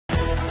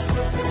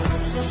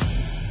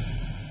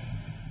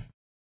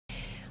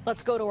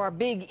Let's go to our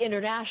big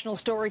international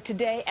story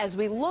today as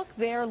we look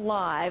there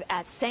live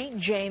at St.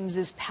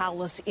 James's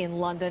Palace in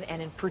London,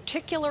 and in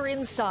particular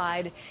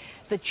inside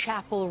the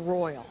Chapel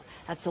Royal.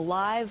 That's a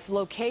live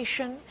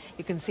location.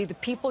 You can see the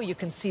people, you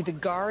can see the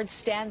guards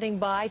standing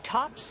by,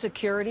 top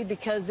security,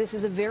 because this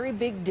is a very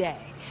big day.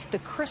 The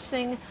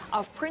christening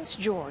of Prince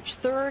George,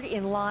 third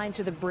in line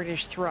to the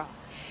British throne.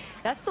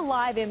 That's the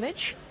live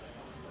image.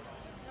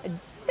 A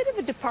bit of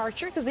a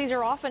departure, because these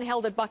are often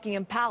held at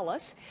Buckingham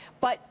Palace,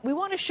 but we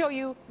want to show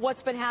you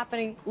what's been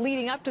happening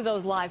leading up to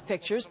those live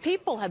pictures.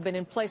 People have been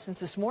in place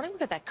since this morning.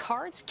 Look at that,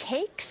 cards,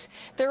 cakes.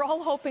 They're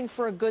all hoping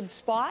for a good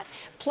spot.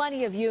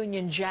 Plenty of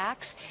Union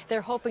Jacks.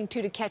 They're hoping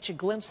to catch a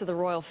glimpse of the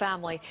royal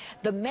family.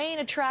 The main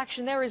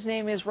attraction there, his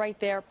name is right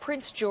there,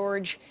 Prince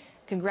George.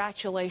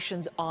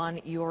 Congratulations on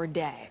your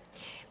day.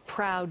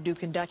 Proud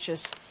Duke and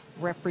Duchess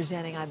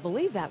representing, I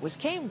believe that was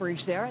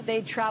Cambridge there.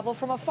 They travel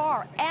from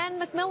afar. Anne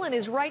Macmillan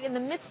is right in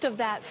the midst of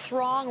that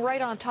throng, right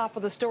on top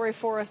of the story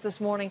for us this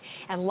morning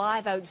and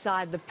live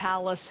outside the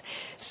palace.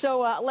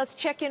 So let's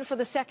check in for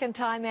the second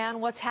time,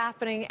 Anne. What's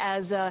happening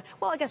as, well,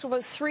 I guess we're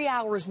about 3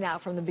 hours now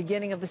from the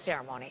beginning of the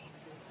ceremony.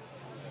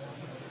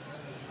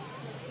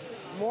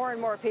 More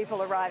and more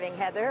people arriving,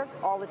 Heather,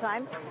 all the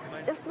time.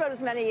 Just about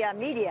as many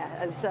media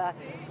as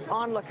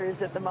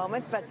onlookers at the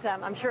moment, but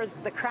I'm sure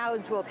the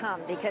crowds will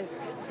come because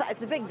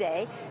it's a big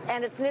day,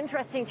 and it's an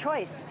interesting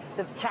choice,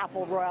 the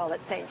Chapel Royal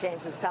at St.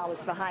 James's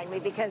Palace behind me,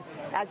 because,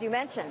 as you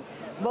mentioned,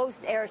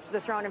 most heirs to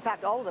the throne, in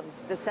fact, all of them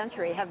this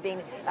century, have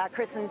been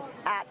christened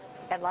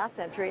and last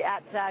century,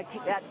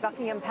 at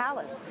Buckingham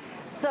Palace.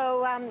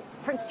 So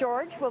Prince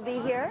George will be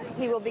here.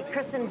 He will be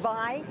christened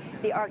by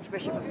the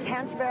Archbishop of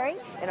Canterbury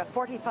in a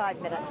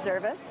 45-minute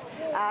service.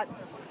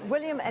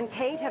 William and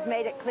Kate have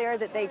made it clear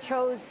that they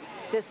chose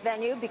this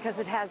venue because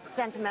it has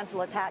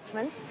sentimental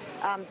attachments.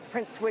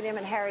 Prince William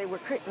and Harry were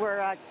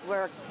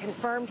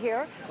confirmed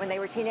here when they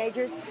were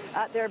teenagers.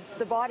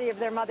 The body of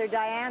their mother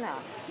Diana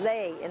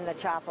lay in the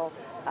chapel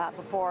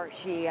before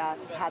she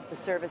had the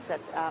service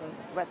at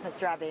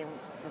Westminster Abbey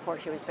before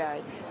she was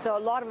buried. So a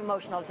lot of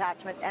emotional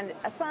attachment, and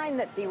a sign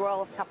that the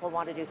royal couple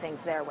want to do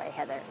things their way,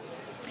 Heather.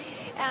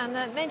 And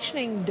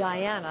mentioning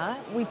Diana,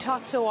 we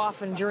talked so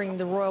often during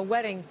the royal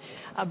wedding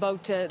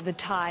about the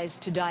ties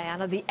to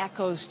Diana, the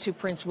echoes to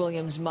Prince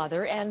William's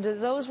mother, and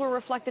those were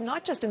reflected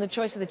not just in the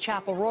choice of the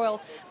Chapel Royal,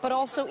 but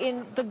also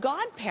in the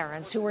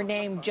godparents who were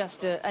named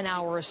just an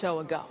hour or so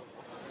ago.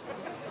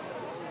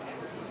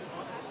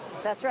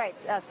 That's right.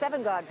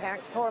 7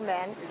 godparents, 4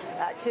 men,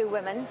 3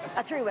 women,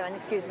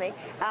 excuse me.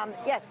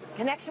 Yes,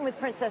 connection with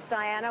Princess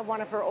Diana.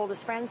 One of her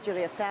oldest friends,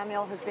 Julia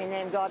Samuel, has been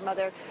named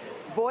godmother.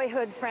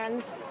 Boyhood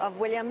friends of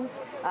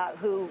William's,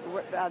 who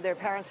their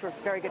parents were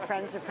very good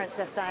friends of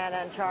Princess Diana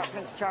and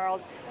Prince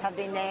Charles, have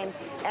been named.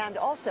 And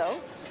also,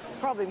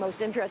 probably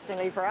most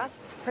interestingly for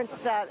us,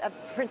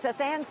 Princess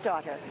Anne's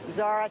daughter,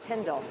 Zara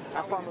Tyndall,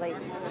 formerly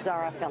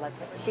Zara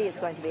Phillips. She is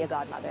going to be a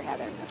godmother,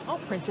 Heather. Oh,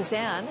 Princess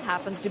Anne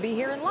happens to be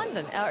here in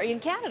London, in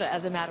Canada,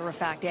 as a matter of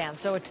fact, Anne.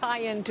 So a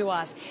tie-in to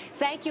us.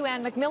 Thank you,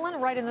 Anne Macmillan,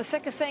 right in the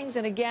thick of things.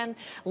 And again,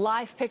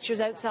 live pictures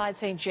outside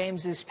St.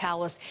 James's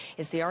Palace.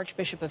 It's the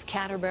Archbishop of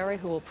Canterbury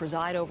who will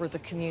preside over the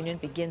communion.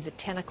 Begins at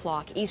 10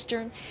 o'clock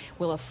Eastern.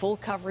 We'll have full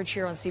coverage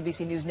here on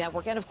CBC News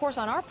Network. And, of course,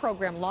 on our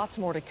program, lots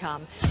more to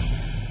come.